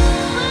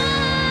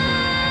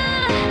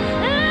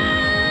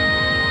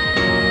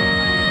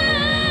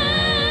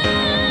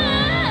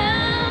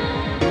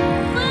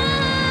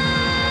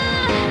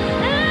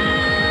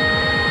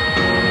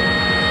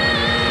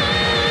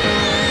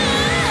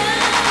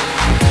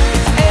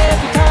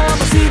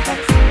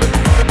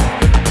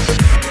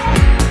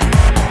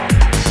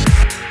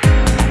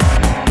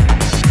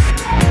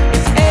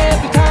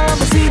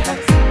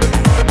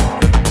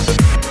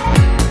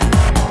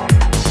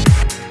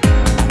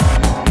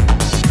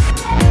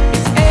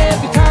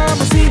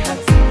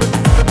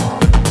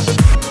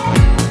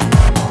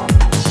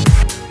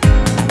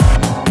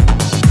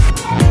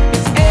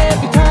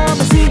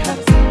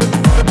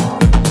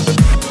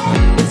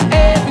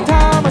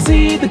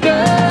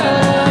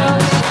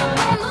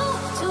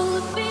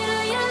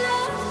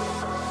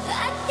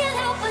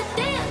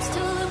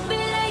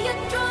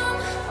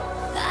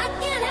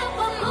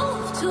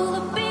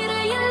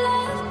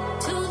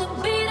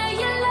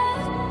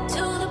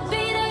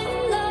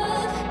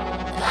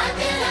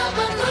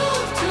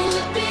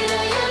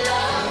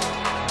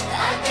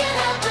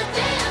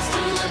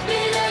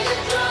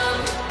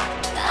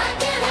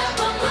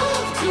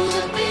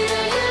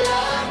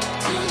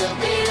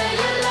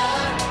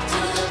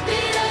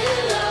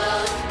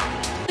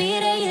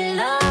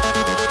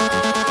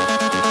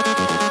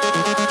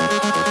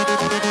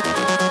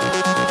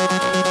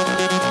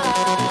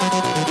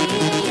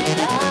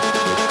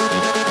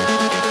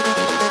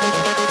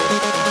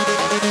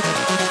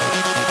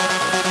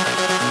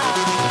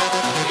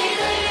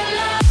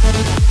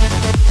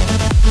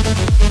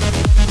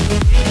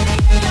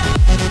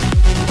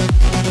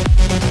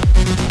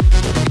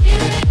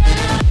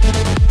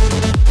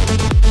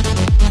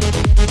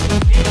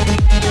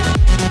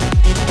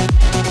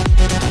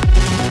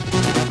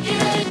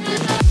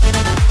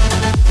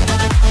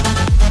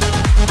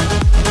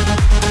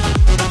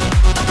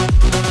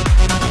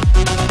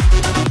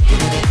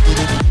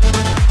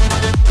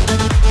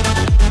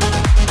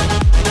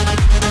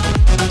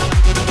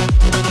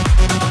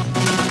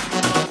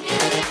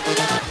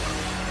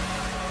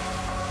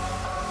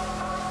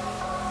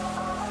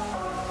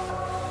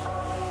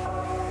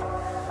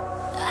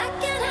 I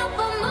can't help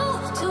but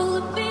move to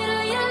the beat.